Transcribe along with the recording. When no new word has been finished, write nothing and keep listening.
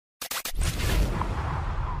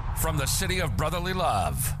From the city of brotherly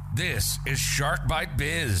love, this is Shark Bite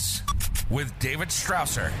Biz with David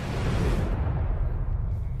Strausser.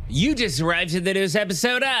 You just arrived to the newest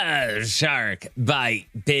episode of Shark Bite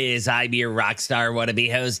Biz. I'm your rock star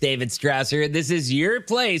wannabe host, David Strausser, and this is your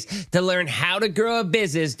place to learn how to grow a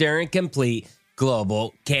business during complete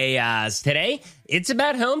global chaos. Today, it's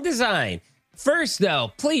about home design. First,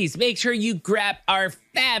 though, please make sure you grab our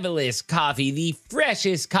fabulous coffee, the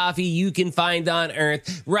freshest coffee you can find on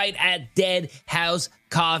earth, right at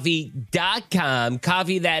deadhousecoffee.com.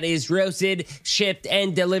 Coffee that is roasted, shipped,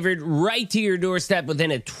 and delivered right to your doorstep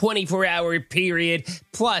within a 24-hour period.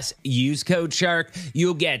 Plus, use code SHARK.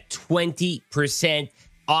 You'll get 20%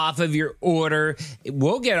 off of your order.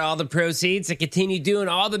 We'll get all the proceeds to continue doing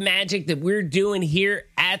all the magic that we're doing here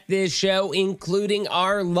at this show, including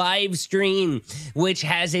our live stream, which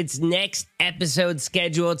has its next episode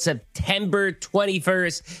scheduled September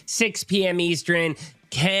 21st, 6 p.m. Eastern.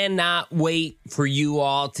 Cannot wait for you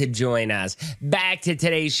all to join us. Back to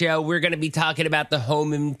today's show, we're going to be talking about the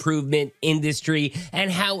home improvement industry and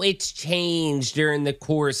how it's changed during the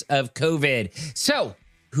course of COVID. So,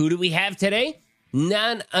 who do we have today?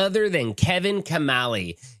 None other than Kevin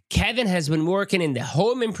Kamali. Kevin has been working in the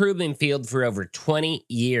home improvement field for over 20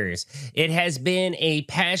 years. It has been a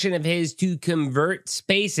passion of his to convert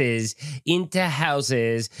spaces into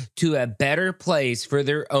houses to a better place for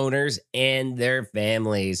their owners and their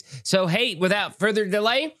families. So, hey, without further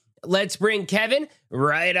delay, let's bring Kevin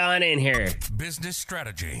right on in here. Business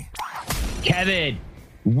strategy. Kevin,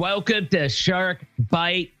 welcome to Shark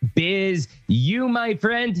Bite Biz. You, my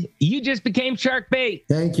friend, you just became Shark Bait.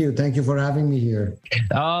 Thank you. Thank you for having me here.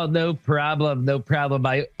 Oh, no problem. No problem.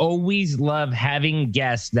 I always love having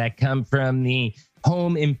guests that come from the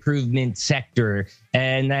home improvement sector.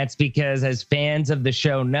 And that's because, as fans of the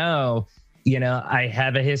show know, you know, I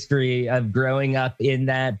have a history of growing up in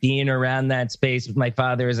that, being around that space with my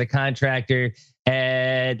father as a contractor.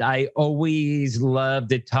 And I always love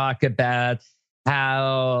to talk about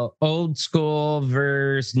how old school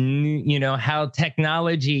versus new, you know, how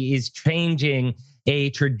technology is changing a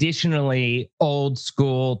traditionally old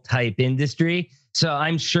school type industry. So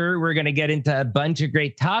I'm sure we're going to get into a bunch of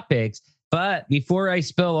great topics. But before I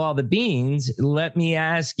spill all the beans, let me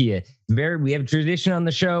ask you, we have a tradition on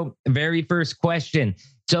the show. Very first question.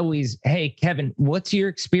 It's always, hey, Kevin, what's your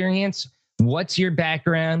experience? What's your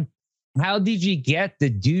background? How did you get to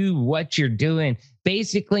do what you're doing?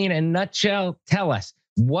 Basically, in a nutshell, tell us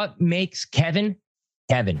what makes Kevin,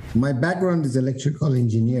 Kevin. My background is electrical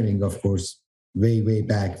engineering, of course, way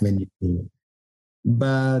back when.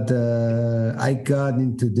 But I got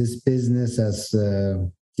into this business as,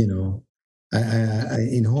 in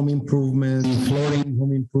home improvement, flooring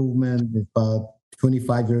home improvement about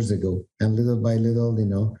 25 years ago. And little by little,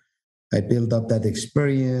 I built up that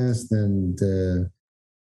experience and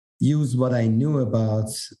use what I knew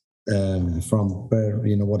about from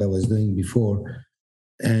what I was doing before,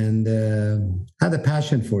 and had a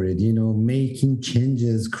passion for it, making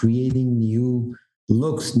changes, creating new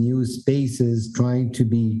looks, new spaces, trying to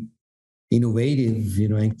be innovative,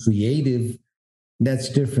 and creative. That's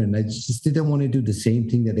different. I just didn't want to do the same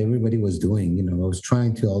thing that everybody was doing. I was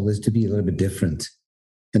trying to always to be a little bit different.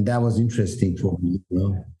 And that was interesting for me.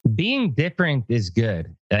 Being different is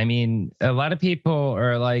good. I mean, a lot of people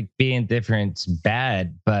are like, being different's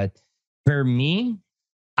bad. But for me,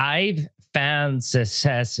 I've found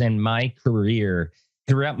success in my career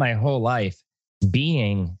throughout my whole life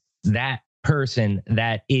being that person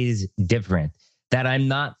that is different, that I'm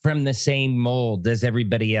not from the same mold as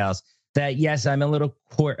everybody else. That, yes, I'm a little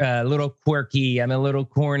quirky, I'm a little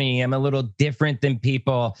corny, I'm a little different than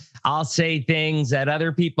people. I'll say things that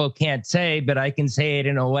other people can't say, but I can say it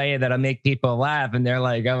in a way that'll make people laugh. And they're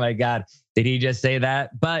like, oh my God, did he just say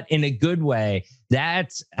that? But in a good way.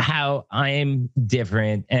 That's how I'm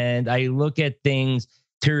different. And I look at things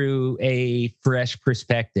through a fresh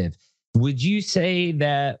perspective. Would you say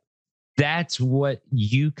that that's what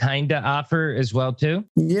you kind of offer as well, too?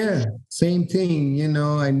 Yeah, same thing.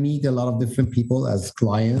 I meet a lot of different people as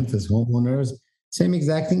clients, as homeowners. Same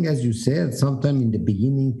exact thing as you said. Sometimes in the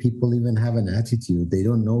beginning, people even have an attitude. They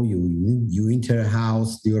don't know you. You enter a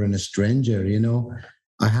house, you're a stranger,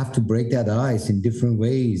 I have to break that ice in different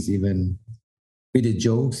ways, even with a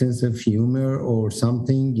joke, sense of humor or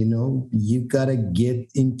something. You got to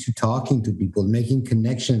get into talking to people, making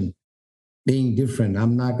connection, being different.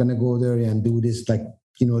 I'm not going to go there and do this like,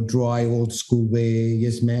 dry old school way.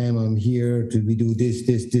 Yes, ma'am, I'm here to we do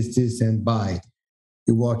this, and bye.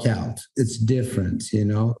 You walk out. It's different,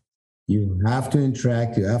 You have to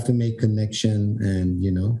interact. You have to make connection and,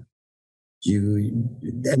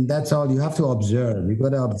 And that's all you have to observe. You got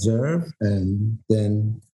to observe and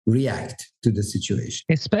then react to the situation.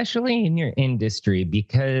 Especially in your industry,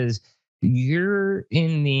 because you're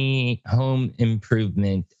in the home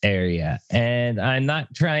improvement area. And I'm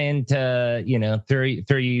not trying to,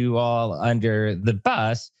 throw you all under the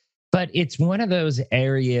bus, but it's one of those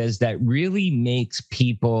areas that really makes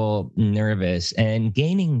people nervous, and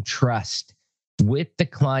gaining trust with the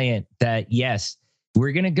client that, yes,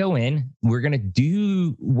 we're going to go in, we're going to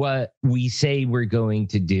do what we say we're going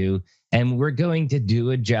to do, and we're going to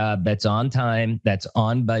do a job that's on time, that's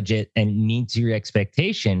on budget, and meets your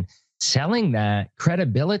expectation. Selling that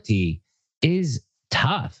credibility is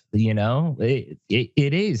tough. It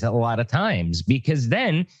is a lot of times, because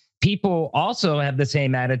then people also have the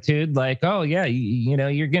same attitude, like, oh yeah,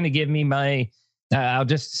 you're going to give me my I'll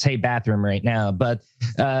just say bathroom right now, but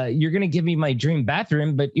you're going to give me my dream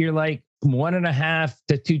bathroom, but you're like 1.5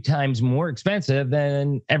 to 2 times more expensive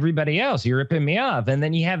than everybody else. You're ripping me off. And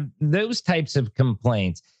then you have those types of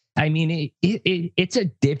complaints. I mean, it's a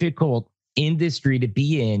difficult industry to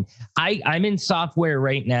be in. I'm in software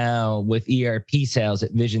right now with ERP sales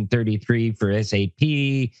at Vision 33 for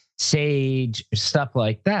SAP, Sage, stuff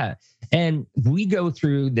like that. And we go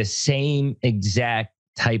through the same exact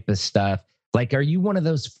type of stuff. Like, are you one of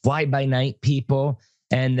those fly-by-night people?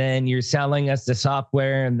 And then you're selling us the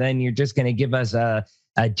software, and then you're just going to give us a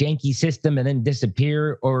janky system and then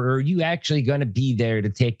disappear? Or are you actually going to be there to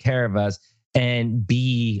take care of us and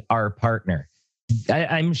be our partner?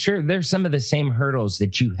 I'm sure there's some of the same hurdles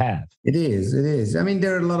that you have. It is. I mean,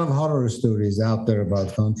 there are a lot of horror stories out there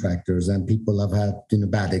about contractors, and people have had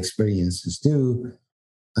bad experiences too.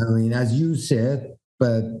 I mean, as you said,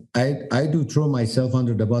 but I do throw myself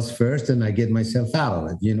under the bus first, and I get myself out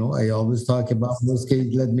of it. I always talk about worst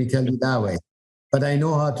case, let me tell you that way. But I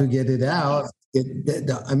know how to get it out.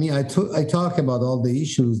 I talk about all the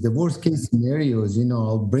issues, the worst case scenarios,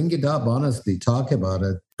 I'll bring it up, honestly, talk about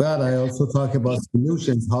it. But I also talk about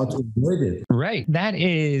solutions, how to avoid it. Right. That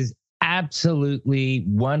is absolutely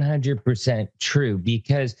 100% true.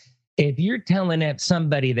 Because if you're telling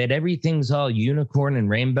somebody that everything's all unicorn and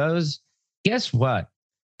rainbows, guess what?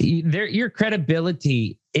 Your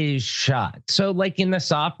credibility is shot. So like in the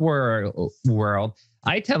software world,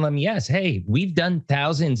 I tell them, yes, hey, we've done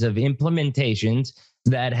thousands of implementations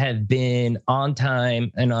that have been on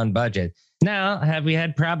time and on budget. Now, have we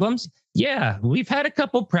had problems? Yeah, we've had a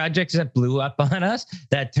couple projects that blew up on us,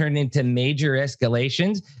 that turned into major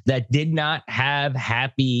escalations, that did not have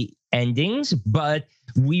happy endings, but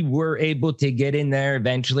we were able to get in there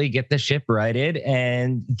eventually, get the ship righted,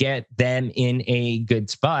 and get them in a good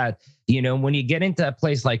spot. When you get into a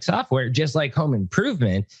place like software, just like home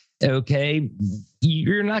improvement, okay,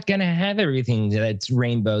 you're not going to have everything that's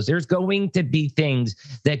rainbows. There's going to be things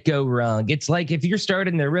that go wrong. It's like if you're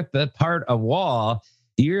starting to rip apart a wall,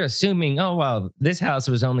 you're assuming, oh, well, this house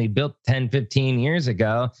was only built 10, 15 years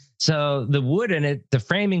ago. So the wood in it, the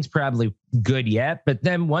framing's probably good yet. But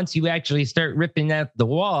then once you actually start ripping out the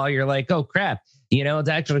wall, you're like, oh, crap, it's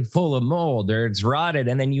actually full of mold or it's rotted.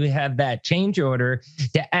 And then you have that change order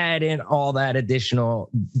to add in all that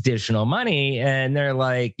additional money. And they're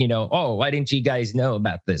like, oh, why didn't you guys know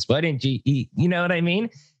about this? Why didn't you know what I mean?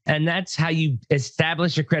 And that's how you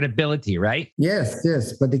establish your credibility, right?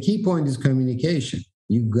 Yes. But the key point is communication.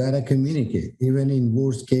 You got to communicate. Even in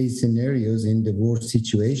worst case scenarios, in the worst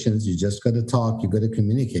situations, you just got to talk. You got to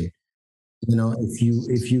communicate.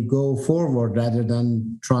 If you go forward rather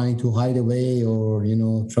than trying to hide away or,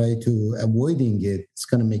 try to avoiding it, it's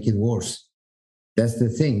going to make it worse. That's the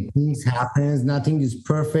thing. Things happen. Nothing is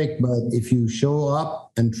perfect. But if you show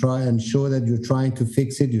up and try and show that you're trying to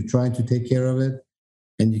fix it, you're trying to take care of it,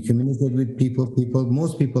 and you communicate with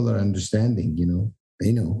most people are understanding,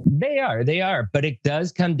 They know. They are, but it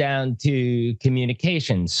does come down to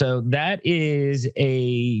communication. So that is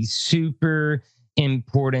a super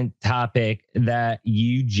important topic that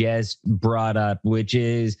you just brought up, which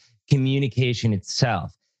is communication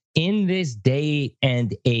itself. In this day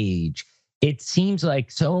and age, it seems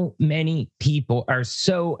like so many people are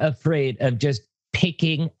so afraid of just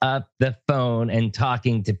picking up the phone and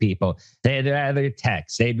talking to people. They'd rather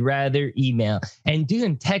text, they'd rather email. And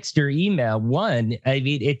doing text or email, one, I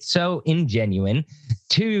mean, it's so ingenuine.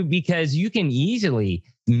 Two, because you can easily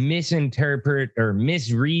misinterpret or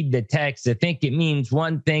misread the text to think it means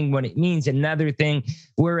one thing when it means another thing.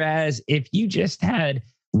 Whereas if you just had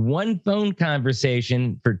one phone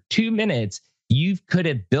conversation for 2 minutes, you could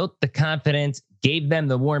have built the confidence, gave them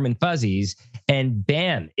the warm and fuzzies, and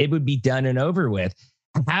bam, it would be done and over with.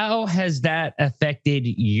 How has that affected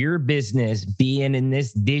your business being in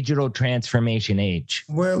this digital transformation age?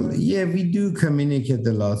 Well, yeah, we do communicate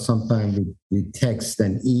a lot. Sometimes we text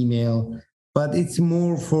and email, but it's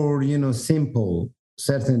more for, simple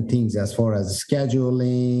certain things as far as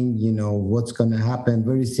scheduling, what's going to happen,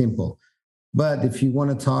 very simple. But if you want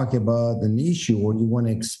to talk about an issue or you want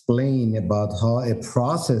to explain about how a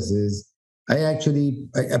process is, I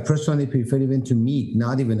personally prefer even to meet,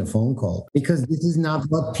 not even a phone call, because this is not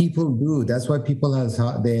what people do. That's why people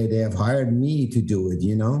they have hired me to do it.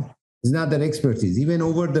 It's not their expertise. Even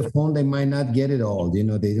over the phone, they might not get it all. They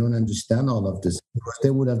don't understand all of this because they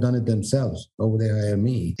would have done it themselves. Why would they hire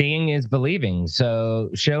me? Seeing is believing. So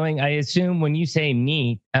showing, I assume when you say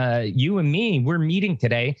meet, you and me, we're meeting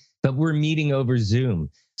today, but we're meeting over Zoom.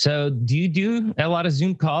 So do you do a lot of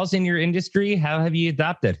Zoom calls in your industry? How have you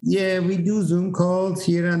adopted? Yeah, we do Zoom calls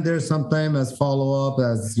here and there sometimes as follow up,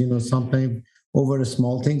 as sometimes over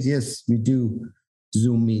small things. Yes, we do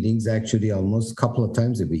Zoom meetings actually almost a couple of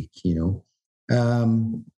times a week.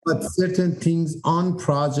 But certain things on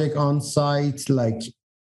project, on site, like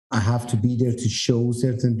I have to be there to show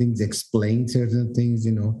certain things, explain certain things.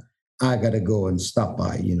 I got to go and stop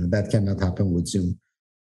by. That cannot happen with Zoom.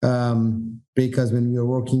 Because when we are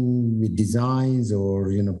working with designs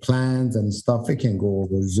or plans and stuff, it can go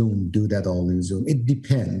over Zoom. Do that all in Zoom. It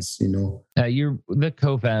depends. You're the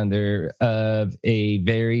co-founder of a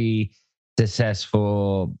very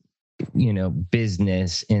successful,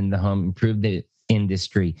 business in the home improvement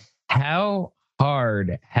industry. How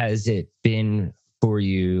hard has it been for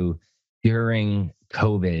you during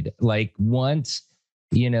COVID? Like once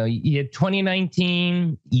you had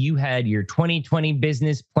 2019, you had your 2020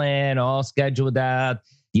 business plan all scheduled out.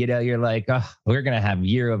 You're like, oh, we're going to have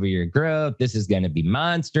year over year growth. This is going to be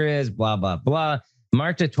monstrous, blah, blah, blah.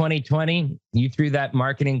 March of 2020, you threw that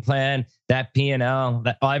marketing plan, that P&L,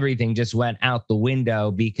 that everything just went out the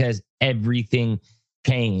window because everything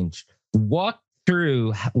changed. Walk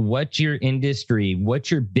through what your industry, what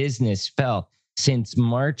your business felt since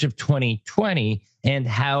March of 2020 and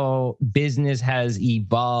how business has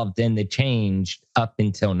evolved and the changed up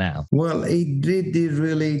until now. Well, it did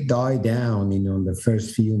really die down, in the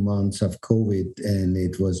first few months of COVID, and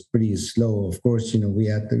it was pretty slow. Of course, we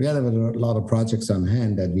had a lot of projects on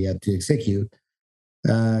hand that we had to execute,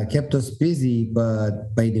 kept us busy.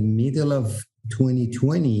 But by the middle of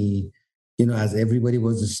 2020, as everybody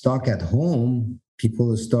was stuck at home,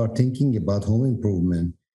 people start thinking about home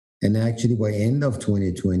improvement. And actually, by end of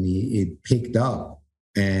 2020, it picked up,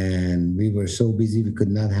 and we were so busy we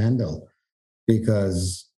could not handle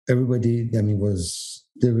because everybody, nobody was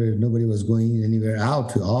going anywhere out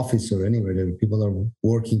to office or anywhere. People are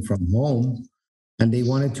working from home, and they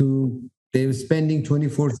were spending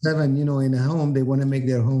 24/7, in a home. They want to make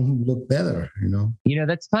their home look better.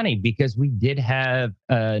 That's funny because we did have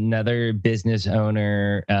another business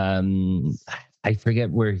owner. I forget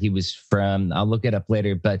where he was from. I'll look it up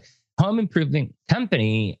later, but home improvement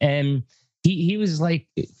company. And he was like,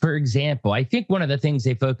 for example, I think one of the things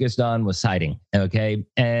they focused on was siding. Okay.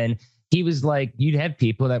 And he was like, you'd have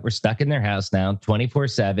people that were stuck in their house now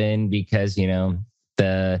 24/7 because,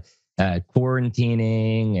 the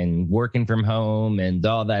quarantining and working from home and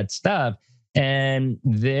all that stuff. And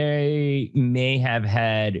they may have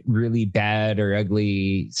had really bad or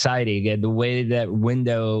ugly siding. And the way that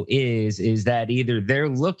window is that either they're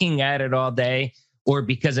looking at it all day or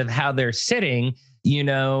because of how they're sitting,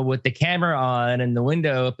 with the camera on and the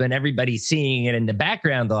window open, everybody's seeing it in the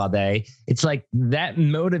background all day. It's like that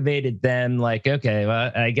motivated them like, okay,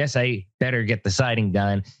 well, I guess I better get the siding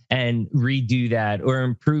done and redo that or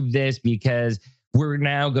improve this because we're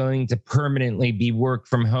now going to permanently be work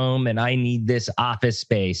from home and I need this office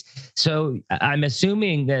space. So I'm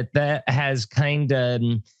assuming that has kind of,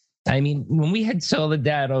 when we had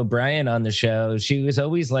Soledad O'Brien on the show, she was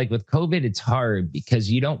always like, with COVID, it's hard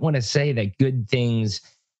because you don't want to say that good things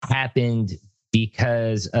happened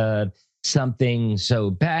because of something so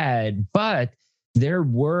bad, but there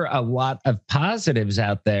were a lot of positives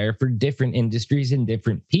out there for different industries and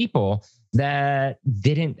different people that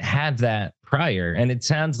didn't have that prior. And it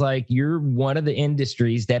sounds like you're one of the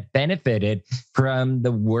industries that benefited from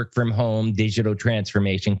the work from home digital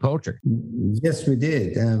transformation culture. Yes, we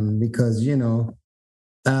did. Because, a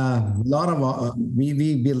lot of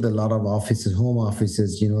we built a lot of offices, home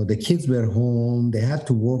offices. The kids were home; they had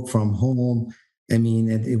to work from home.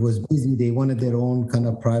 It was busy. They wanted their own kind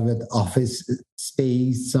of private office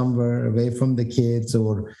space somewhere away from the kids.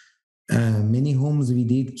 Or many homes we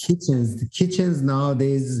did kitchens. The kitchens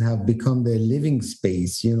nowadays have become their living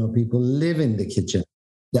space. People live in the kitchen.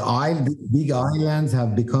 The big islands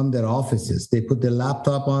have become their offices. They put their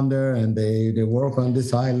laptop on there and they work on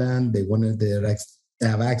this island. They wanted they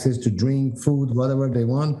have access to drink, food, whatever they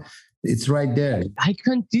want. It's right there. I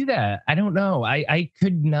couldn't do that. I don't know. I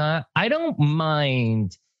could not. I don't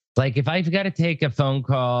mind. Like if I've got to take a phone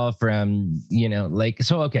call from, like,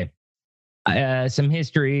 so, okay. Some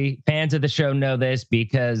history. Fans of the show know this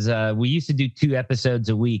because we used to do 2 episodes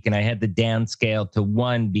a week and I had to downscale to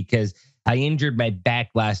 1 because I injured my back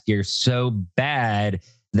last year so bad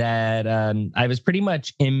that I was pretty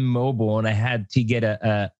much immobile and I had to get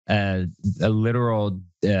a literal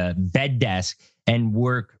bed desk and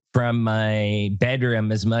work from my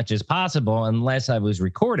bedroom as much as possible unless I was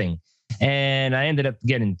recording. And I ended up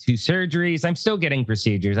getting 2 surgeries. I'm still getting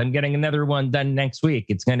procedures. I'm getting another one done next week.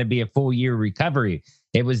 It's going to be a full year recovery.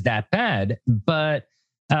 It was that bad. But,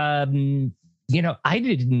 I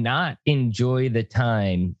did not enjoy the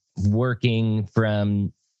time working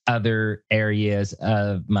from other areas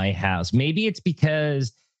of my house. Maybe it's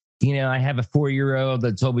because, I have a 4-year-old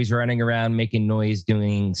that's always running around making noise,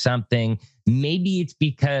 doing something. Maybe it's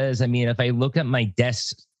because, if I look at my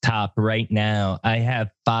desktop right now, I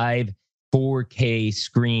have 5 4K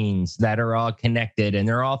screens that are all connected and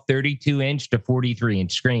they're all 32-inch to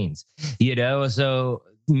 43-inch screens, so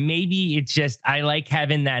maybe it's just, I like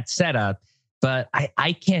having that setup, but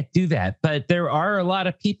I can't do that. But there are a lot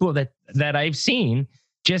of people that I've seen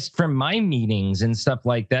just from my meetings and stuff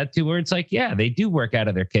like that too, where it's like, yeah, they do work out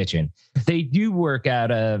of their kitchen. They do work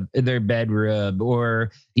out of their bedroom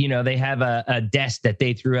or, they have a desk that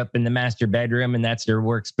they threw up in the master bedroom and that's their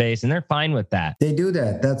workspace and they're fine with that. They do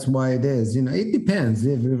that. That's why it is. It depends.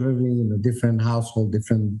 Every, different household,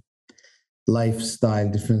 different lifestyle,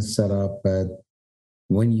 different setup. But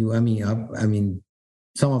when you,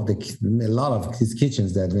 some of a lot of these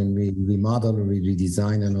kitchens that when we remodel or we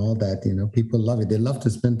redesign and all that, people love it. They love to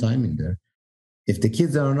spend time in there. If the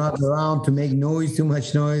kids are not around to make too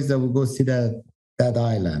much noise, they will go see that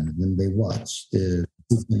island and they watch the.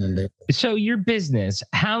 So your business,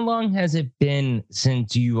 how long has it been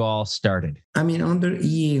since you all started? Under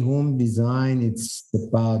EA Home Design, it's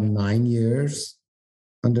about 9 years.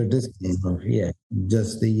 Under this,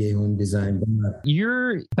 just the EA Home Design.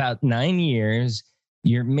 You're about 9 years.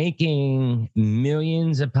 You're making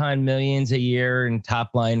millions upon millions a year in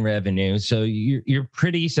top line revenue. So you're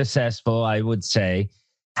pretty successful, I would say.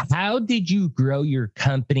 How did you grow your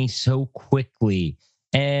company so quickly?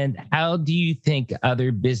 And how do you think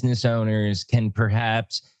other business owners can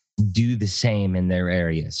perhaps do the same in their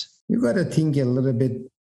areas? You got to think a little bit,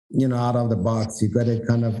 out of the box. You got to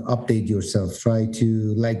kind of update yourself. Try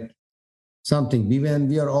to something.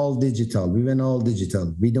 We are all digital. We went all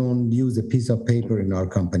digital. We don't use a piece of paper in our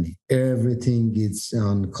company. Everything is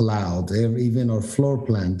on cloud. Even our floor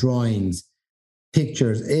plan, drawings,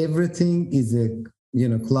 pictures, everything is a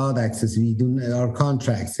cloud access. We do our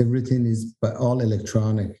contracts. Everything is all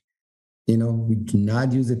electronic. We do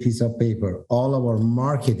not use a piece of paper. All of our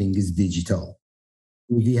marketing is digital.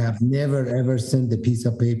 We have never ever sent a piece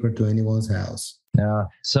of paper to anyone's house.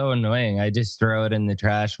 So annoying. I just throw it in the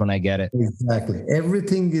trash when I get it. Exactly.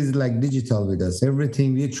 Everything is digital with us.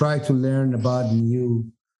 Everything we try to learn about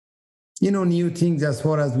new things as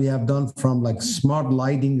far as we have done from smart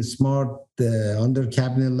lighting, smart under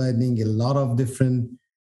cabinet lighting, a lot of different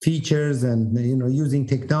features and, using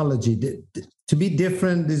technology to be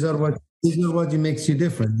different. These are what makes you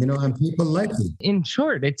different, and people like it. In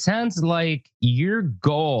short, it sounds like your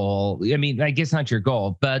goal, I guess not your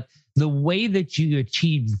goal, but the way that you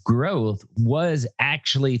achieved growth was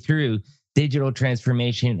actually through digital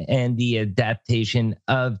transformation and the adaptation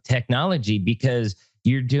of technology, because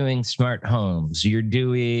you're doing smart homes, you're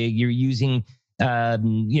using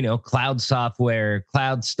cloud software,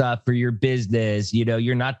 cloud stuff for your business.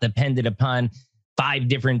 You're not dependent upon 5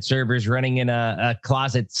 different servers running in a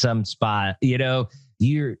closet some spot. You're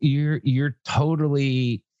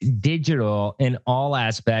totally digital in all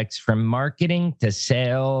aspects, from marketing to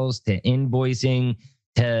sales to invoicing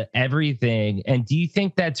to everything. And do you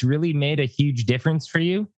think that's really made a huge difference for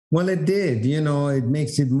you? Well, it did. It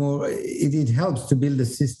makes it more. It helps to build the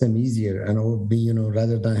system easier, and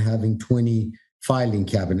rather than having 20 filing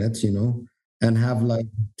cabinets, and have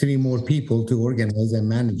 3 more people to organize and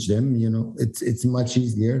manage them. It's much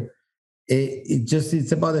easier.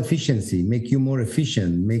 It's about efficiency. Make you more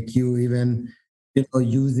efficient. Make you even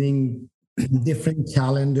using different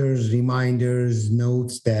calendars, reminders,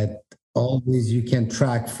 notes that always you can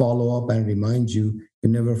track, follow up, and remind you. You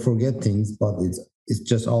never forget things, but it's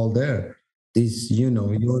just all there.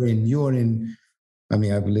 You're in I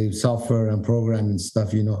mean, I believe software and programming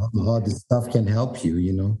stuff, how this stuff can help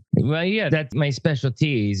you. Well, yeah, that's my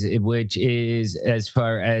specialties, which is as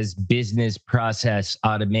far as business process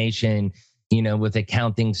automation, with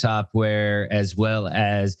accounting software as well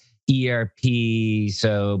as ERP.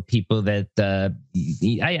 So people that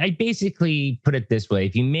I basically put it this way: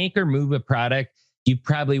 if you make or move a product, you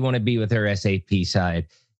probably want to be with our SAP side.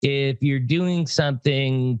 If you're doing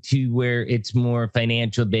something to where it's more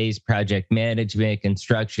financial based, project management,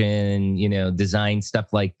 construction, design,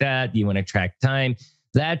 stuff like that, you want to track time.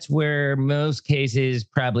 That's where most cases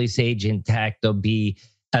probably Sage Intacct will be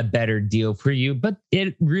a better deal for you. But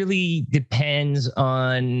it really depends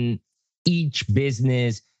on each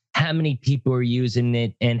business, how many people are using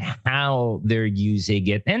it and how they're using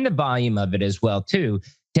it, and the volume of it as well, too,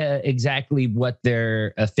 to exactly what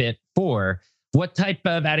they're a fit for. What type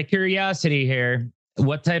of, out of curiosity here,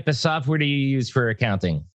 what type of software do you use for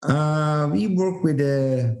accounting? We work with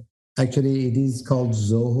actually, it is called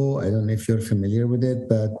Zoho. I don't know if you're familiar with it,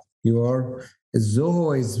 but you are.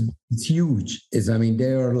 Zoho it's huge.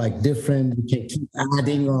 They are like different. You can keep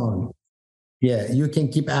adding on. Yeah, you can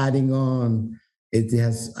keep adding on. It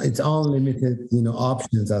has its unlimited,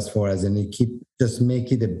 options as far as, and it keep just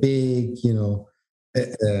make it a big,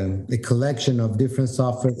 a collection of different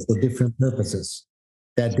software for different purposes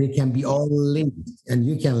that they can be all linked, and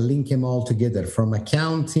you can link them all together from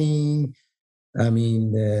accounting. There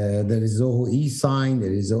is Zoho eSign.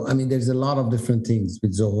 There's a lot of different things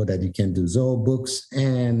with Zoho that you can do. Zoho Books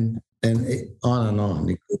and on and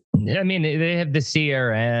on. They have the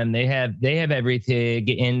CRM, they have everything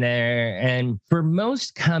in there. And for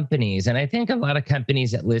most companies, and I think a lot of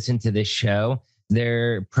companies that listen to this show,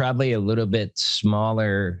 they're probably a little bit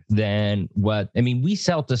smaller than we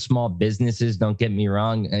sell to small businesses. Don't get me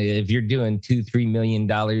wrong. If you're doing $2-3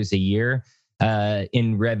 million a year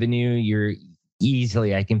in revenue,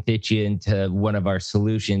 I can fit you into one of our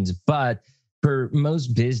solutions. But for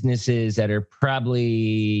most businesses that are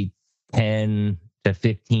probably 10 to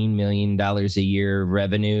 $15 million a year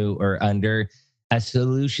revenue or under, a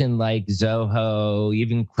solution like Zoho,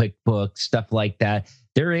 even QuickBooks, stuff like that,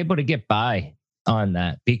 they're able to get by on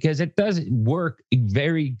that because it does work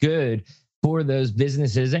very good for those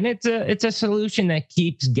businesses. And it's a solution that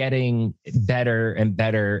keeps getting better and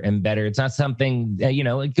better and better. It's not something that,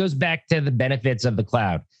 it goes back to the benefits of the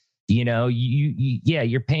cloud.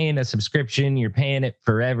 You're paying a subscription, you're paying it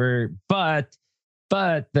forever, but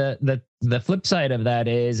the flip side of that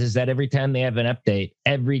is that every time they have an update,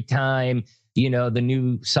 every time, the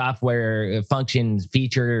new software functions,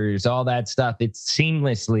 features, all that stuff, it's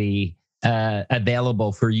seamlessly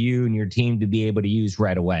available for you and your team to be able to use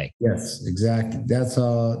right away. Yes, exactly.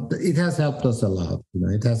 It has helped us a lot.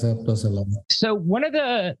 It has helped us a lot. So one of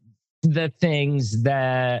the things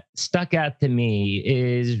that stuck out to me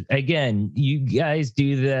is, again, you guys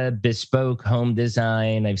do the bespoke home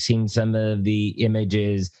design. I've seen some of the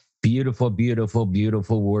images, beautiful, beautiful,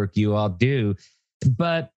 beautiful work you all do.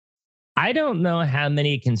 But I don't know how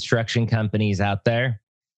many construction companies out there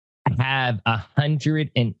have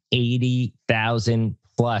 180,000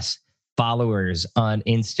 plus followers on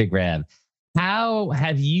Instagram. How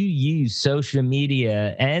have you used social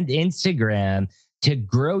media and Instagram to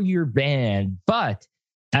grow your band? But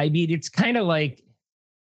it's kind of like,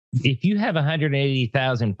 if you have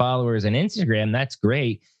 180,000 followers on Instagram, that's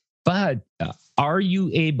great. But are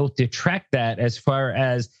you able to track that as far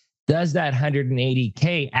as, does that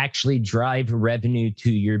 180K actually drive revenue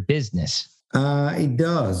to your business? It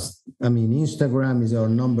does. Instagram is our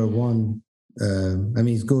number one.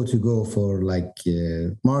 It's go for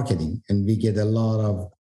marketing, and we get a lot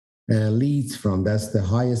of leads from. That's the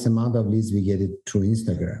highest amount of leads we get it through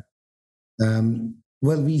Instagram.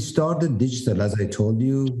 We started digital, as I told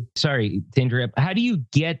you. Sorry to interrupt. How do you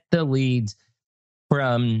get the leads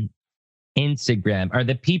from Instagram? Are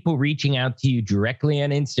the people reaching out to you directly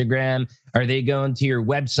on Instagram? Are they going to your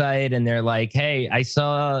website and they're like, hey, I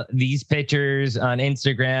saw these pictures on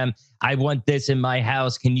Instagram. I want this in my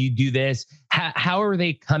house. Can you do this? How are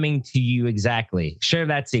they coming to you exactly? Share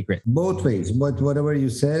that secret. Both ways. But whatever you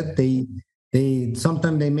said, they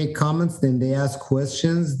sometimes they make comments, then they ask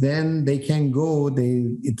questions, then they can go,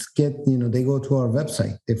 they go to our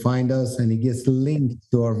website. They find us and it gets linked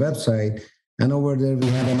to our website. And over there, we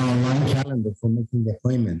have an online calendar for making the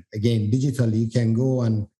appointment. Again, digitally, you can go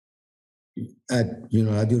and at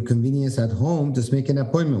your convenience at home, just make an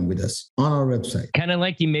appointment with us on our website. Kind of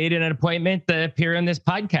like you made an appointment to appear on this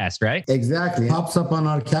podcast, right? Exactly. It pops up on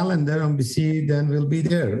our calendar and we see it, then we'll be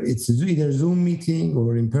there. It's either Zoom meeting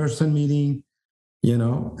or in-person meeting,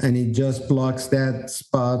 and it just blocks that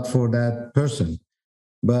spot for that person.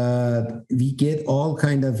 but we get all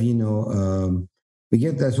kind of, we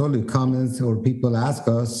get that sort of comments or people ask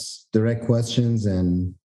us direct questions,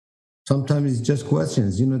 and sometimes it's just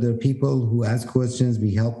questions. There are people who ask questions,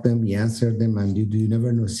 we help them, we answer them, and you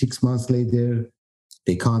never know, 6 months later,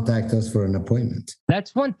 they contact us for an appointment.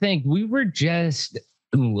 That's one thing. We were just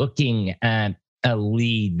looking at a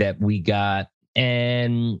lead that we got,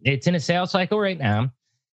 and it's in a sales cycle right now,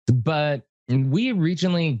 but we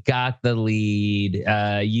originally got the lead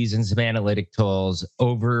using some analytic tools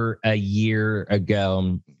over a year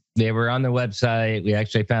ago. They were on the website. We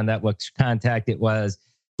actually found out what contact it was.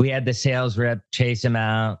 We had the sales rep chase him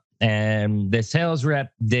out, and the sales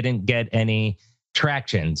rep didn't get any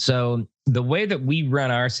traction. So the way that we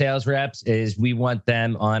run our sales reps is we want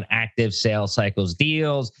them on active sales cycles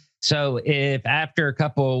deals. So if after a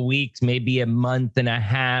couple of weeks, maybe a month and a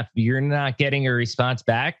half, you're not getting a response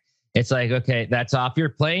back, it's like, okay, that's off your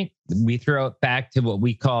plate. We throw it back to what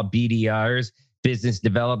we call BDRs, business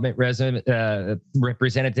development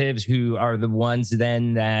representatives, who are the ones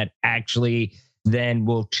then that actually then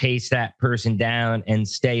will chase that person down and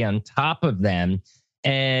stay on top of them.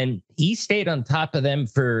 And he stayed on top of them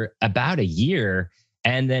for about a year.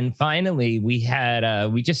 And then finally we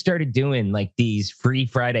just started doing like these free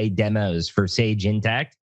Friday demos for Sage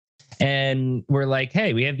Intacct. And we're like,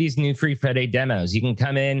 hey, we have these new free Friday demos. You can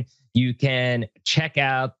come in, you can check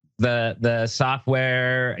out the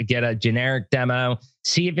software, get a generic demo,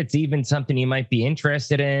 see if it's even something you might be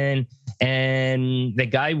interested in. And the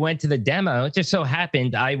guy went to the demo. It just so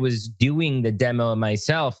happened I was doing the demo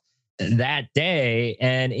myself that day.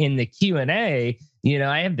 And in the Q&A,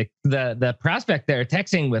 I have the prospect there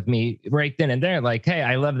texting with me right then and there, like, hey,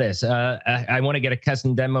 I love this. I want to get a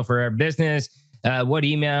custom demo for our business. What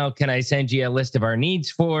email can I send you a list of our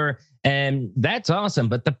needs for? And that's awesome.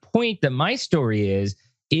 But the point that my story is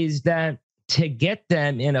that to get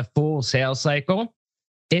them in a full sales cycle,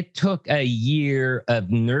 it took a year of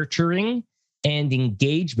nurturing and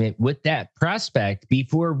engagement with that prospect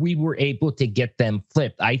before we were able to get them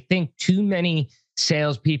flipped. I think too many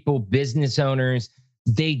salespeople, business owners,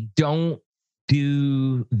 they don't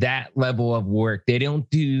do that level of work. They don't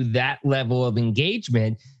do that level of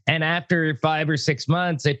engagement. And after 5 or 6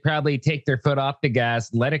 months, they probably take their foot off the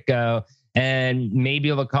gas, let it go. And maybe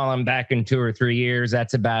they'll call them back in 2 or 3 years.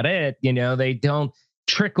 That's about it. They don't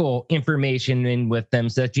trickle information in with them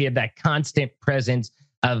so that you have that constant presence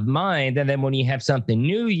of mind. And then when you have something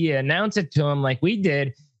new, you announce it to them like we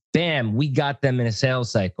did, bam, we got them in a sales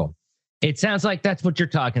cycle. It sounds like that's what you're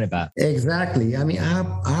talking about. Exactly. I mean, I've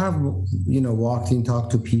walked in,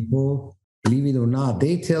 talked to people, believe it or not,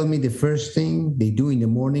 they tell me the first thing they do in the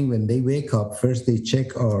morning when they wake up, first they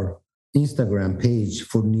check our Instagram page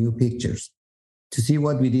for new pictures to see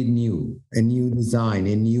what we did new, a new design,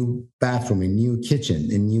 a new bathroom, a new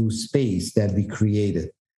kitchen, a new space that we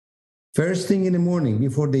created. First thing in the morning,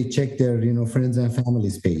 before they check their, friends and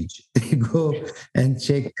families page, they go and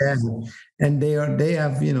check that. And they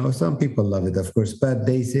have, some people love it, of course, but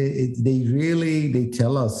they say they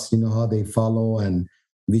tell us, how they follow and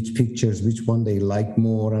which pictures, which one they like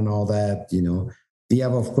more and all that, We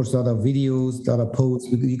have, of course, a lot of videos, a lot of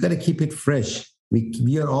posts. You got to keep it fresh.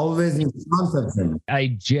 We are always in front of them.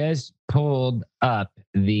 I just pulled up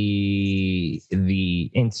the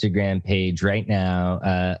Instagram page right now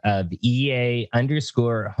of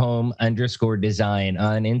EA_home_design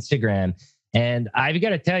on Instagram. And I've got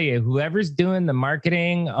to tell you, whoever's doing the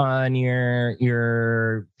marketing on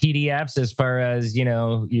your PDFs, as far as,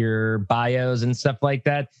 your bios and stuff like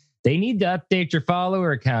that, they need to update your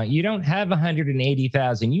follower count. You don't have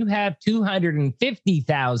 180,000. You have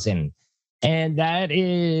 250,000. And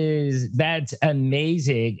that's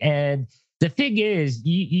amazing. And the thing is,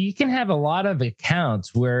 you can have a lot of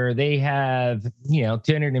accounts where they have,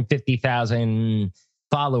 250,000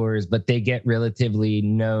 followers, but they get relatively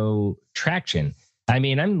no traction. I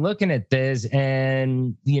mean, I'm looking at this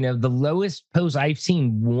and, the lowest post I've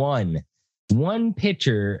seen, one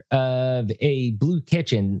picture of a blue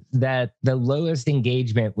kitchen that the lowest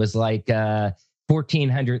engagement was like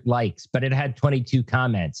 1,400 likes, but it had 22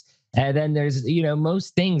 comments. And then there's,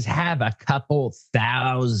 most things have a couple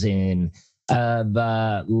thousand of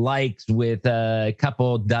likes with a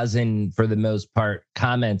couple dozen, for the most part,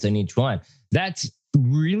 comments on each one. That's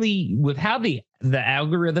really, with how the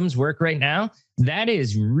algorithms work right now, that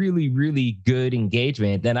is really, really good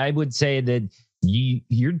engagement. And I would say that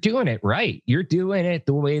you're doing it right. You're doing it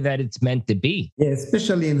the way that it's meant to be. Yeah,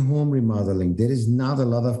 especially in home remodeling. There is not a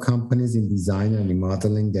lot of companies in design and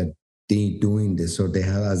remodeling that they doing this, or they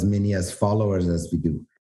have as many as followers as we do.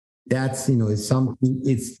 That's, it's something,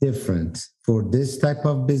 it's different for this type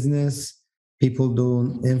of business. people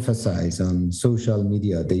don't emphasize on social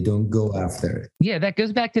media. They don't go after it. Yeah, that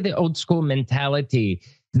goes back to the old school mentality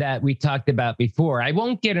that we talked about before. I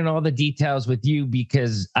won't get in all the details with you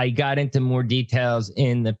because I got into more details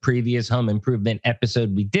in the previous home improvement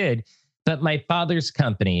episode we did. But my father's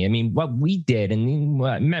company, I mean, what we did, and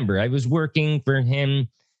remember, I was working for him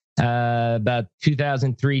about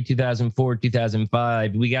 2003, 2004,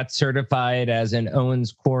 2005. We got certified as an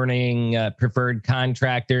Owens Corning preferred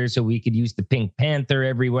contractor, so we could use the Pink Panther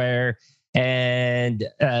everywhere. And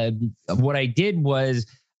what I did was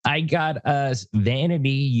I got us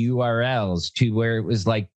vanity URLs to where it was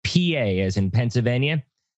like PA, as in Pennsylvania,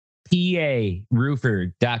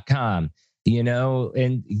 paroofer.com,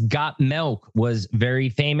 and Got Milk was very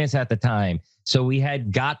famous at the time. So we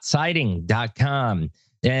had gotsiding.com.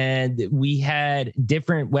 And we had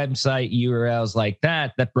different website URLs like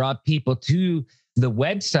that brought people to the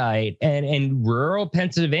website. And in rural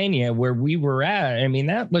Pennsylvania, where we were at, I mean,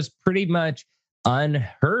 that was pretty much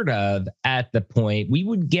unheard of at the point. We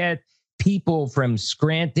would get people from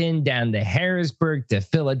Scranton down to Harrisburg to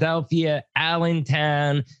Philadelphia,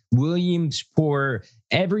 Allentown, Williamsport,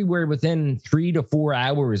 everywhere within 3 to 4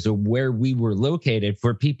 hours of where we were located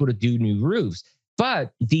for people to do new roofs.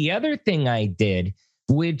 But the other thing I did,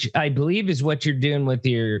 which I believe is what you're doing with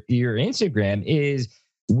your Instagram, is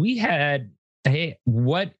we had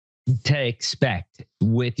what to expect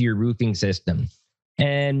with your roofing system.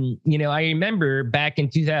 And, I remember back in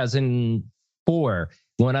 2004,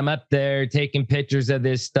 when I'm up there taking pictures of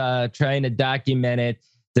this stuff, trying to document it,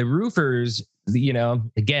 the roofers,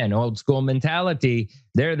 again, old school mentality,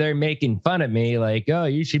 they're making fun of me like, oh,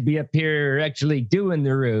 you should be up here actually doing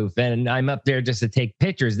the roof. And I'm up there just to take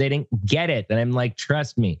pictures. They didn't get it. And I'm like,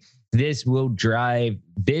 trust me, this will drive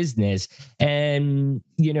business. And,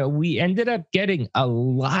 we ended up getting a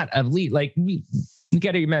lot of leads. Like we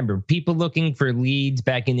got to remember, people looking for leads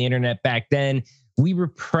back in the internet back then, we were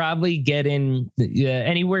probably getting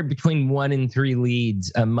anywhere between 1 and 3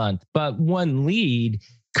 leads a month. But one lead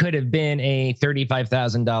could have been a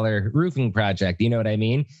 $35,000 roofing project. You know what I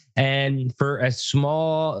mean? And for a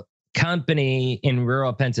small company in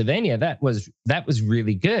rural Pennsylvania, that was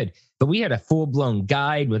really good. But we had a full-blown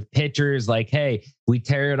guide with pictures like, hey, we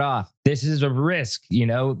tear it off. This is a risk.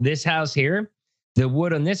 This house here, the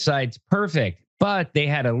wood on this side's perfect, but they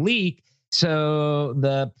had a leak. So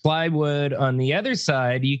the plywood on the other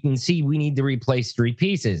side, you can see we need to replace 3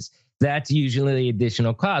 pieces. That's usually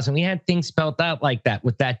additional cost. And we had things spelled out like that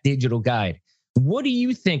with that digital guide. What do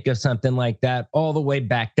you think of something like that all the way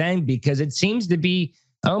back then? Because it seems to be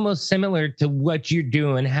almost similar to what you're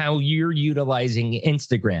doing, how you're utilizing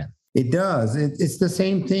Instagram. It does. It's the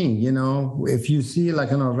same thing, if you see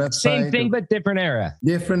like on our website. Same thing, but different era.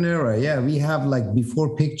 Different era. Yeah. We have like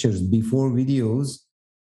before pictures, before videos,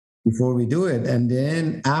 before we do it, and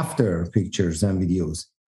then after pictures and videos.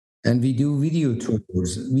 And we do video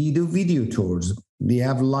tours. We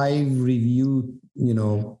have live review,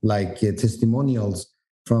 like testimonials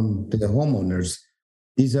from the homeowners.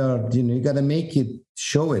 These are, you got to make it,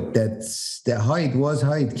 show it that's how it was,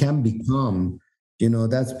 how it can become.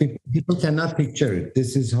 That's people cannot picture it.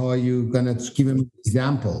 This is how you're going to give them an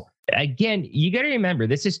example. Again, you got to remember,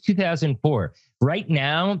 this is 2004. Right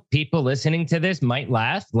now, people listening to this might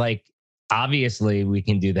laugh. Like, obviously, we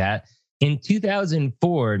can do that. In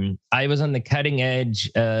 2004, I was on the cutting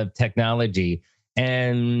edge of technology,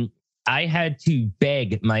 and I had to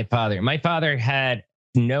beg my father. My father had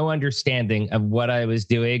no understanding of what I was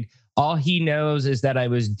doing. All he knows is that I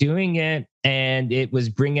was doing it, and it was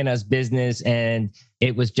bringing us business, and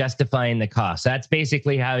it was justifying the cost. That's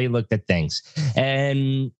basically how he looked at things.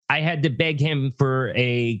 And I had to beg him for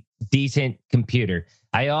a decent computer.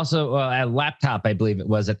 I also, a laptop, I believe it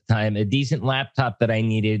was at the time, a decent laptop that I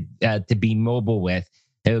needed to be mobile with.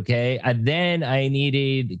 Okay. And then I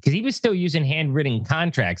needed, because he was still using handwritten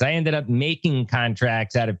contracts. I ended up making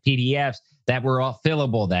contracts out of PDFs that were all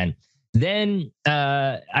fillable then. Then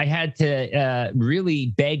I had to really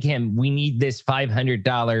beg him, we need this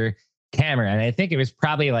 $500 camera. And I think it was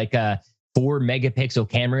probably like a 4 megapixel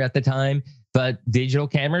camera at the time, but digital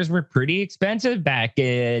cameras were pretty expensive back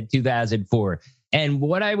in 2004. And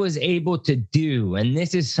what I was able to do, and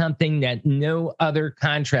this is something that no other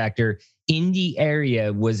contractor in the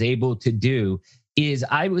area was able to do, is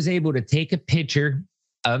I was able to take a picture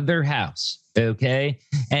of their house, okay,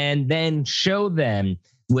 and then show them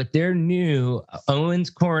with their new Owens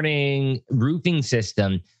Corning roofing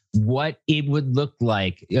system what it would look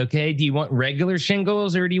like, okay? Do you want regular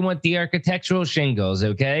shingles or do you want the architectural shingles,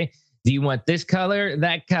 okay? Do you want this color,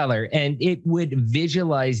 that color? And it would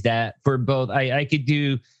visualize that for both. I could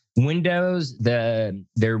do windows,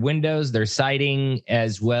 their windows, their siding,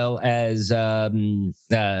 as well as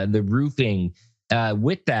the roofing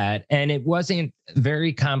with that. And it wasn't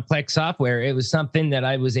very complex software. It was something that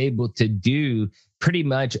I was able to do pretty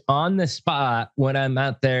much on the spot when I'm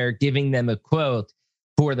out there giving them a quote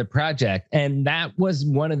for the project. And that was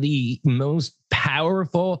one of the most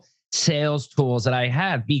powerful sales tools that I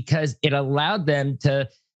have, because it allowed them to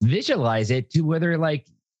visualize it to where they're like,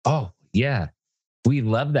 oh, yeah, we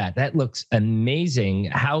love that. That looks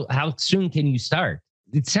amazing. How soon can you start?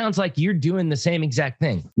 It sounds like you're doing the same exact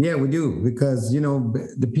thing. Yeah, we do, because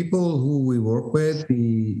the people who we work with,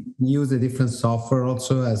 we use a different software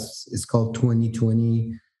also, as it's called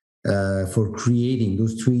 2020, for creating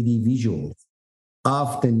those 3D visuals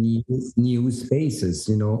of the new spaces.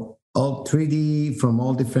 All 3D from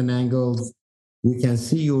all different angles. You can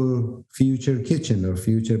see your future kitchen or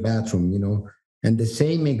future bathroom. And the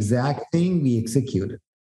same exact thing we executed.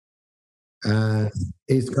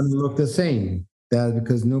 It's going to look the same. That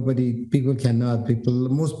because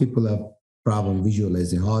most people have problem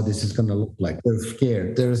visualizing how this is going to look like. They're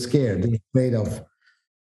scared. They're afraid of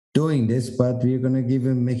doing this, but we're going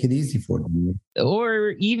to make it easy for them.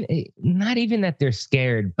 Or even not even that they're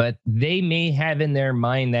scared, but they may have in their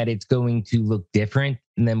mind that it's going to look different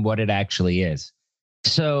than what it actually is.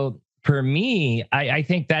 So for me, I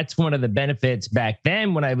think that's one of the benefits back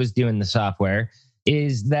then when I was doing the software,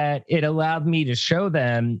 is that it allowed me to show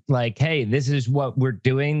them like, hey, this is what we're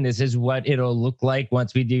doing. This is what it'll look like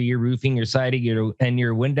once we do your roofing, your siding, and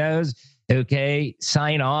your windows. Okay,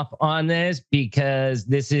 sign off on this, because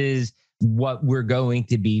this is what we're going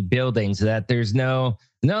to be building, so that there's no,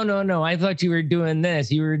 I thought you were doing this,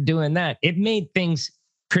 you were doing that. It made things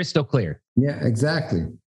crystal clear. Yeah, exactly.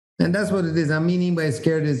 And that's what it is. I'm meaning by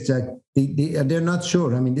scared is that they're not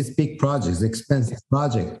sure. I mean, this big project, expensive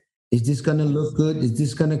project, is this going to look good? Is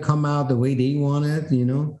this going to come out the way they want it?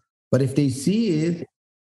 But if they see it,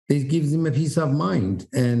 it gives them a peace of mind,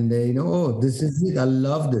 and they know, oh, this is it. I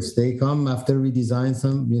love this. They come after we design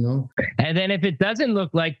some, And then if it doesn't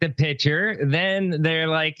look like the picture, then they're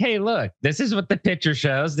like, hey, look, this is what the picture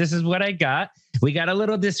shows. This is what I got. We got a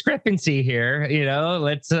little discrepancy here.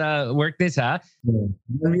 Let's work this out. Yeah.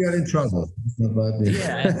 Then we are in trouble.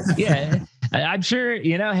 Yeah. I'm sure,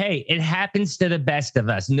 hey, it happens to the best of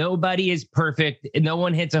us. Nobody is perfect. No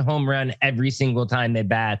one hits a home run every single time they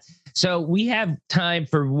bat. So we have time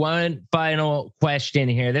for one final question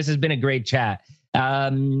here. This has been a great chat.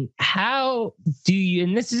 How do you,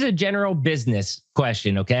 and this is a general business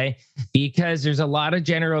question, okay? Because there's a lot of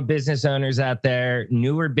general business owners out there,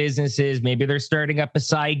 newer businesses, maybe they're starting up a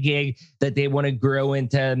side gig that they want to grow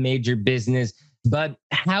into a major business. But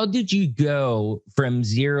how did you go from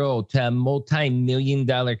zero to a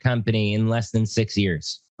multi-million-dollar company in less than 6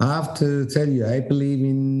 years? I have to tell you, I believe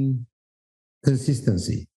in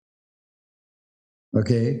consistency.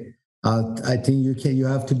 Okay. I think you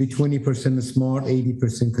have to be 20% smart,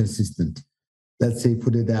 80% consistent. Let's say,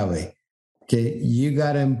 put it that way. Okay. You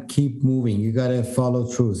got to keep moving. You got to follow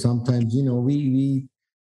through. Sometimes, we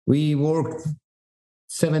worked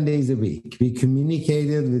 7 days a week. We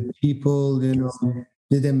communicated with people,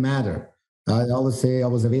 didn't matter. I always say I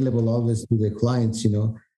was available always to the clients,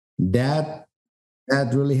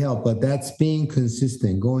 that really helped. But that's being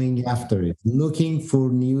consistent, going after it, looking for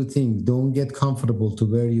new things. Don't get comfortable to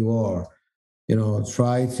where you are.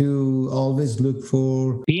 Try to always look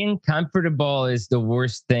for. Being comfortable is the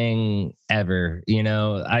worst thing ever.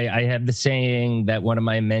 I have the saying that one of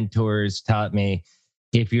my mentors taught me: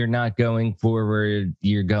 if you're not going forward,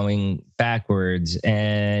 you're going backwards.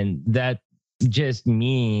 And that just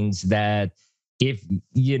means that if,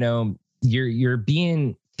 you're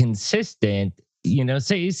being consistent,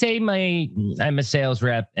 say I'm a sales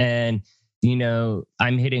rep and,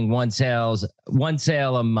 I'm hitting one sale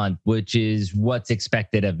a month, which is what's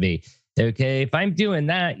expected of me. Okay. If I'm doing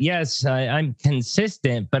that, yes, I'm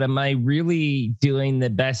consistent, but am I really doing the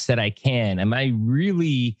best that I can? Am I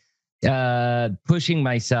really pushing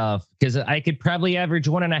myself? Because I could probably average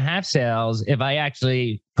 1.5 sales if I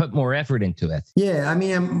actually put more effort into it. Yeah, I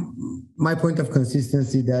mean, my point of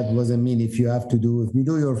consistency, that was, if you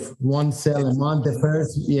do your one sale a month,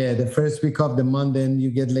 the first week of the month, then you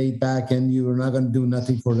get laid back and you're not going to do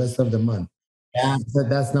nothing for the rest of the month.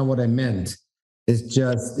 That's not what I meant. It's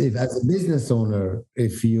just, if as a business owner,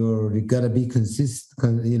 if you got to be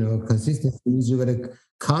consistent, means you got to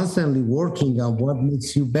constantly working on what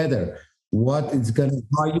makes you better, how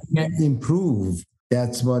you can improve.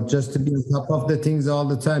 That's what, just to be on top of the things all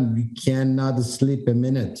the time. You cannot sleep a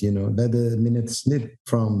minute, let a minute slip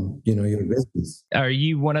from, your business. Are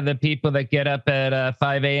you one of the people that get up at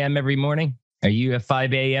 5 a.m. every morning? Are you a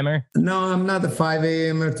 5 a.m.er? No, I'm not a 5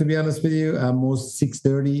 a.m.er, to be honest with you. I'm most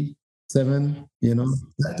 6:37,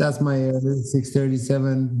 That's my early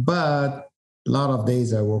 6:37. But a lot of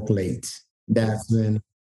days I work late. That's when,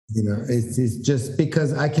 it's just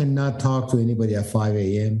because I cannot talk to anybody at 5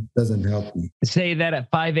 a.m. Doesn't help me. Say that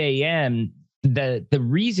at 5 a.m., the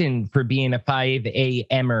reason for being a 5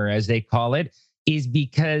 a.m.er, as they call it, is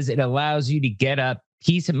because it allows you to get up,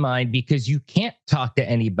 peace of mind, because you can't talk to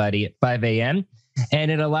anybody at 5 a.m.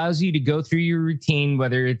 And it allows you to go through your routine,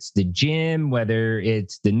 whether it's the gym, whether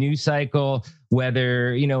it's the news cycle,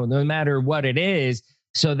 whether, no matter what it is.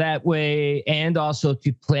 So that way, and also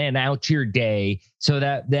to plan out your day so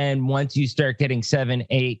that then once you start getting 7,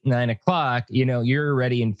 8, 9 o'clock, you're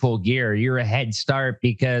already in full gear. You're a head start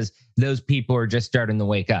because those people are just starting to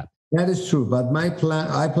wake up. That is true. But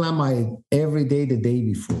I plan my every day the day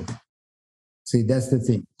before. See, that's the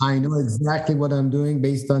thing. I know exactly what I'm doing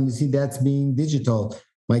based on, that's being digital.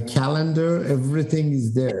 My calendar, everything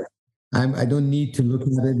is there. I don't need to look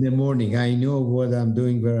at it in the morning. I know what I'm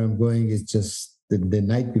doing, where I'm going. It's just the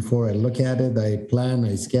night before I look at it, I plan,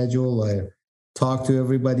 I schedule, I talk to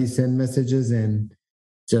everybody, send messages, and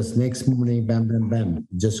just next morning, bam, bam, bam,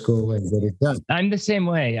 just go and get it done. I'm the same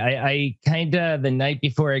way. I kind of, the night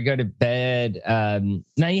before I go to bed,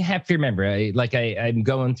 now you have to remember, I'm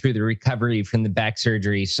going through the recovery from the back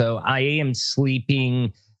surgery. So I am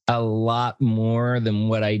sleeping a lot more than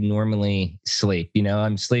what I normally sleep.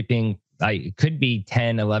 I'm sleeping, I could be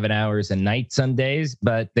 10, 11 hours a night some days,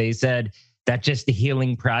 but they said that's just the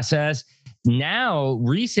healing process. Now,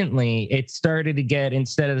 recently, it started to get,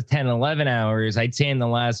 instead of the 10, 11 hours, I'd say in the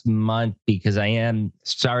last month, because I am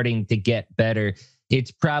starting to get better, it's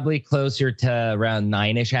probably closer to around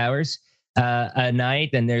 9-ish hours a night.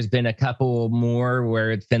 And there's been a couple more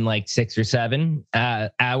where it's been like 6 or 7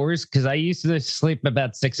 hours, because I used to sleep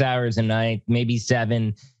about 6 hours a night, maybe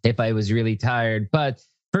 7 if I was really tired. But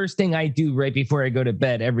first thing I do right before I go to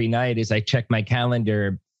bed every night is I check my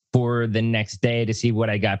calendar for the next day to see what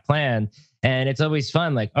I got planned. And it's always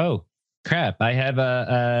fun. Like, oh, crap, I have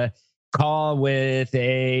a call with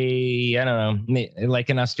like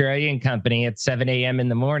an Australian company at 7 a.m. in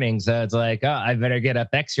the morning. So it's like, oh, I better get up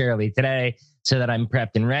extra early today so that I'm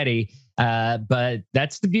prepped and ready. But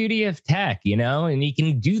that's the beauty of tech, and you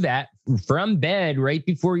can do that from bed right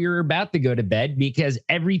before you're about to go to bed, because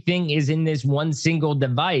everything is in this one single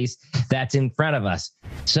device that's in front of us.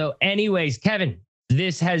 So anyways, Kevin,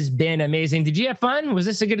 this has been amazing. Did you have fun? Was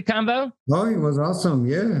this a good combo? Oh, it was awesome.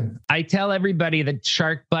 Yeah. I tell everybody that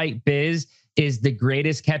Shark Bite Biz is the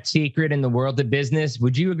greatest kept secret in the world of business.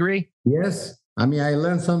 Would you agree? Yes. I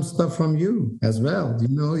learned some stuff from you as well.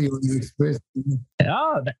 You express.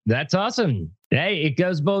 Oh, that's awesome. Hey, it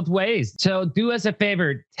goes both ways. So do us a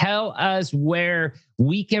favor. Tell us where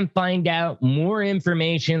we can find out more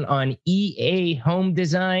information on EA Home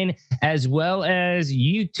Design, as well as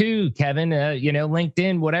you too, Kevin,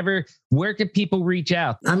 LinkedIn, whatever. Where can people reach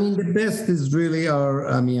out? The best is really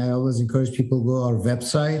I always encourage people to go our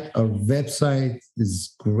website. Our website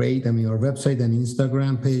is great. Our website and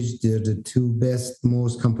Instagram page, they're the two best,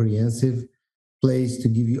 most comprehensive place to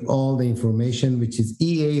give you all the information, which is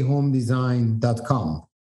eahomedesign.com.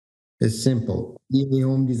 It's simple,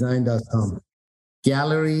 eahomedesign.com.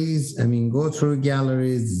 Galleries, go through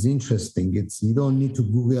galleries. It's interesting. You don't need to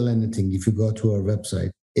Google anything. If you go to our website,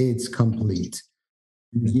 it's complete.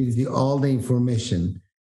 It gives you all the information.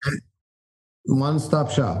 One-stop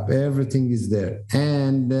shop. Everything is there.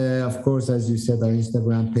 And of course, as you said, our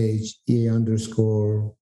Instagram page,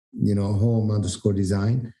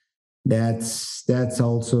 ea_home_design. That's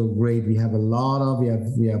also great. We have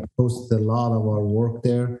we have posted a lot of our work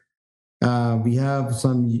there. We have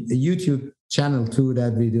some YouTube channel too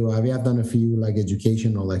that we do. We have done a few like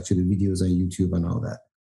educational videos on YouTube and all that.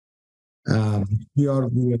 We are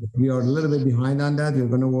a little bit behind on that. We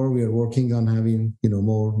are working on having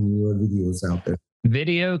more newer videos out there.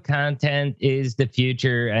 Video content is the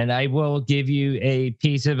future, and I will give you a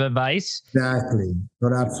piece of advice. Exactly.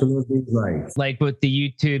 You're absolutely right. Like with the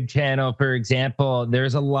YouTube channel, for example,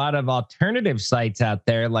 there's a lot of alternative sites out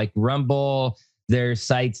there like Rumble. There's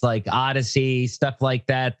sites like Odyssey, stuff like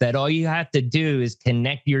that all you have to do is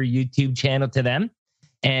connect your YouTube channel to them,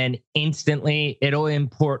 and instantly it'll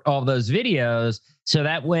import all those videos. So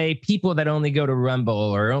that way people that only go to Rumble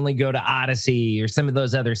or only go to Odyssey or some of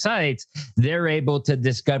those other sites, they're able to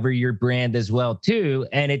discover your brand as well too.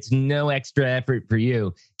 And it's no extra effort for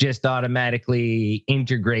you, just automatically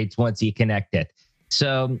integrates once you connect it.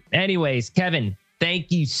 So anyways, Kevin,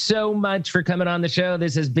 thank you so much for coming on the show.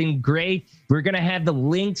 This has been great. We're going to have the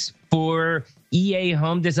links for EA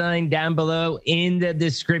Home Design down below in the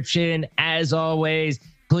description. As always,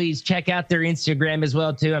 please check out their Instagram as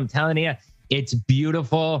well, too. I'm telling you, it's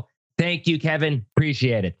beautiful. Thank you, Kevin.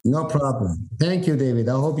 Appreciate it. No problem. Thank you, David.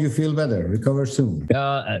 I hope you feel better. Recover soon.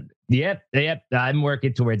 Yep. I'm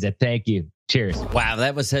working towards it. Thank you. Cheers. Wow,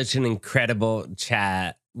 that was such an incredible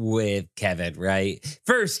chat with Kevin, right?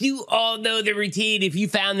 First, you all know the routine. If you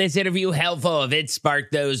found this interview helpful, if it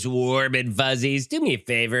sparked those warm and fuzzies, do me a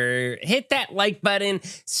favor, hit that like button,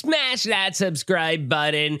 smash that subscribe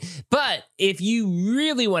button. But if you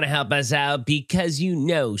really want to help us out, because you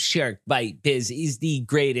know Shark Bite Biz is the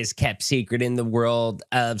greatest kept secret in the world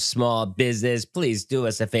of small business, please do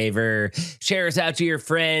us a favor. Share us out to your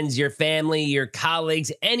friends, your family, your colleagues,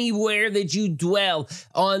 anywhere that you dwell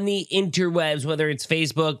on the interwebs, whether it's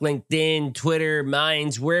Facebook, LinkedIn, Twitter,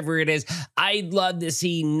 Minds, wherever it is. I'd love to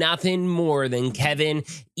see nothing more than Kevin,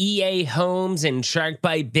 EA Homes, and Shark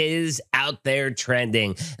Bite Biz out there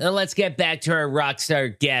trending. Now let's get back to our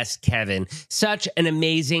rockstar guest, Kevin. Such an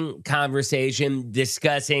amazing conversation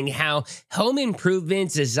discussing how home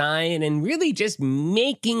improvements, design, and really just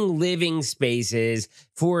making living spaces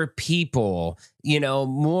for people,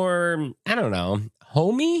 more,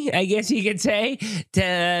 homey, I guess you could say,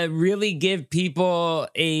 to really give people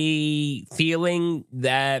a feeling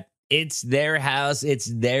that it's their house, it's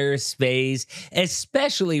their space,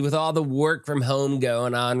 especially with all the work from home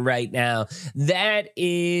going on right now. That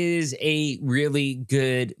is a really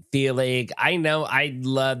good feeling. I know I'd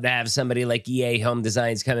love to have somebody like EA Home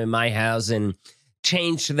Designs come in my house and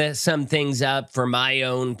change some things up for my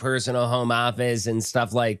own personal home office and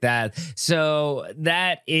stuff like that. So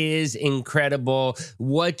that is incredible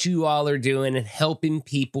what you all are doing and helping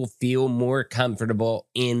people feel more comfortable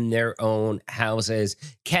in their own houses.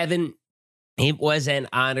 Kevin, it was an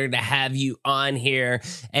honor to have you on here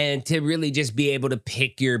and to really just be able to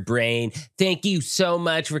pick your brain. Thank you so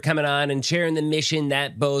much for coming on and sharing the mission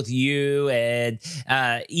that both you and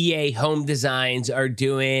EA Home Designs are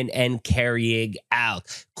doing and carrying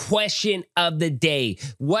out. Question of the day.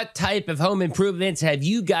 What type of home improvements have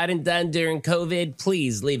you gotten done during COVID?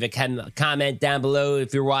 Please leave a comment down below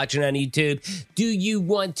if you're watching on YouTube. Do you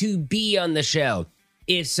want to be on the show?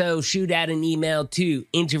 If so, shoot out an email to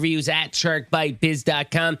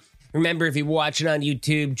interviews@sharkbitebiz.com. Remember, if you're watching on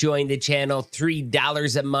YouTube, join the channel.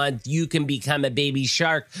 $3 a month. You can become a baby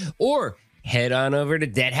shark, or head on over to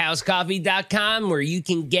deadhousecoffee.com where you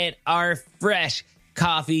can get our fresh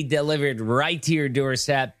coffee delivered right to your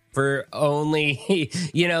doorstep for only,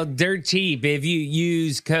 dirt cheap. If you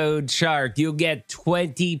use code SHARK, you'll get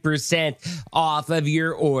 20% off of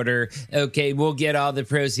your order. Okay, we'll get all the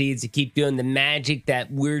proceeds to keep doing the magic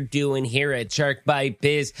that we're doing here at Shark Bite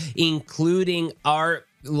Biz, including our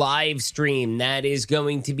live stream that is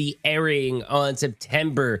going to be airing on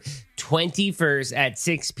September 21st at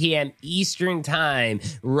 6 p.m. Eastern Time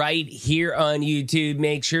right here on YouTube.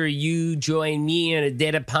 Make sure you join me and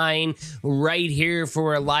Adita Pine right here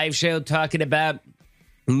for a live show talking about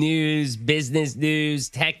news, business news,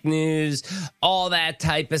 tech news, all that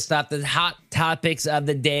type of stuff, the hot topics of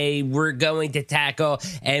the day we're going to tackle,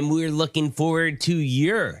 and we're looking forward to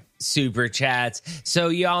your super chats. So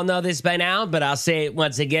you all know this by now, but I'll say it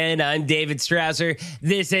once again. I'm David Strausser.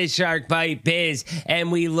 This is Shark Bite Biz,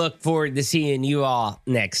 and we look forward to seeing you all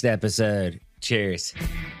next episode. Cheers.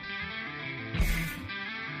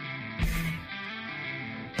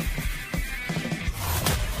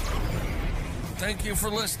 Thank you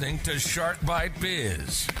for listening to Shark Bite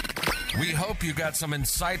Biz. We hope you got some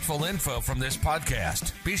insightful info from this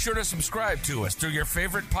podcast. Be sure to subscribe to us through your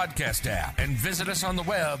favorite podcast app and visit us on the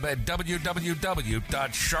web at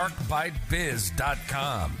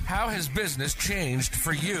www.sharkbitebiz.com. How has business changed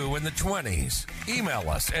for you in the 20s? Email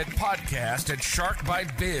us at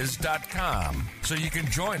podcast@sharkbitebiz.com so you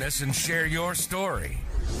can join us and share your story.